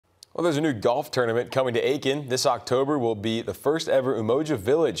Well, there's a new golf tournament coming to Aiken. This October will be the first ever Umoja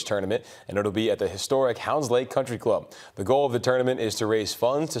Village tournament, and it'll be at the historic Houndslake Country Club. The goal of the tournament is to raise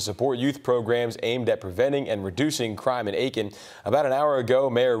funds to support youth programs aimed at preventing and reducing crime in Aiken. About an hour ago,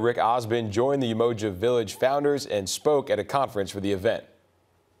 Mayor Rick Osmond joined the Umoja Village founders and spoke at a conference for the event.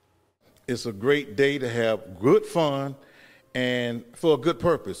 It's a great day to have good fun and for a good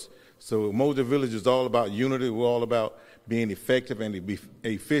purpose. So Umoja Village is all about unity. We're all about being effective and to be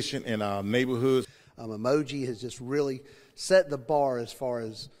efficient in our neighborhoods. Umoja has just really set the bar as far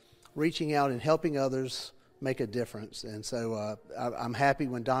as reaching out and helping others make a difference. And so I'm happy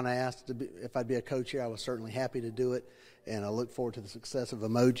when Donna asked if I'd be a coach here. I was certainly happy to do it. And I look forward to the success of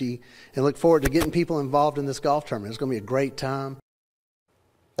Umoja and look forward to getting people involved in this golf tournament. It's going to be a great time.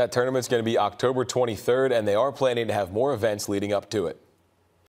 That tournament's going to be October 23rd, and they are planning to have more events leading up to it.